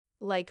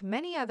Like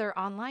many other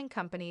online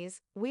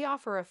companies, we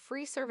offer a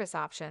free service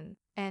option,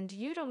 and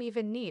you don't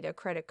even need a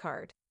credit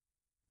card.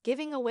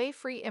 Giving away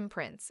free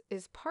imprints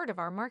is part of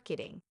our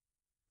marketing.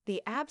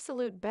 The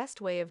absolute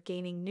best way of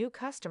gaining new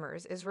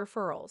customers is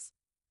referrals.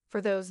 For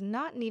those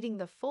not needing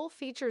the full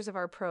features of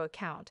our Pro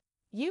account,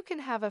 you can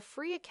have a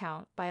free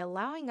account by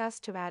allowing us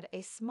to add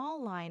a small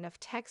line of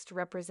text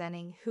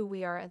representing who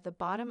we are at the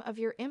bottom of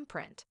your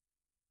imprint.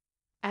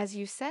 As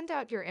you send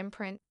out your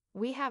imprint,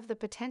 we have the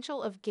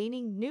potential of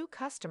gaining new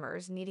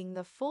customers needing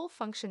the full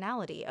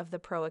functionality of the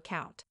Pro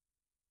account.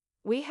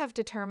 We have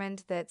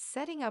determined that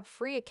setting up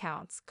free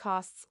accounts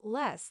costs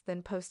less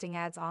than posting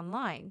ads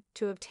online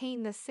to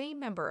obtain the same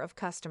number of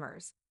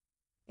customers.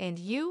 And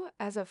you,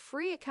 as a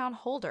free account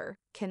holder,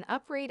 can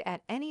upgrade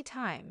at any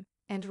time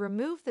and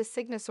remove the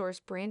SignaSource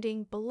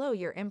branding below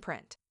your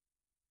imprint.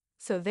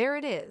 So there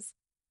it is.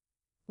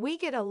 We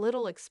get a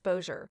little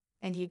exposure,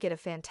 and you get a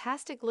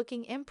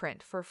fantastic-looking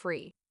imprint for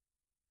free.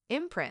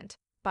 Imprint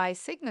by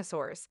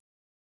SignaSource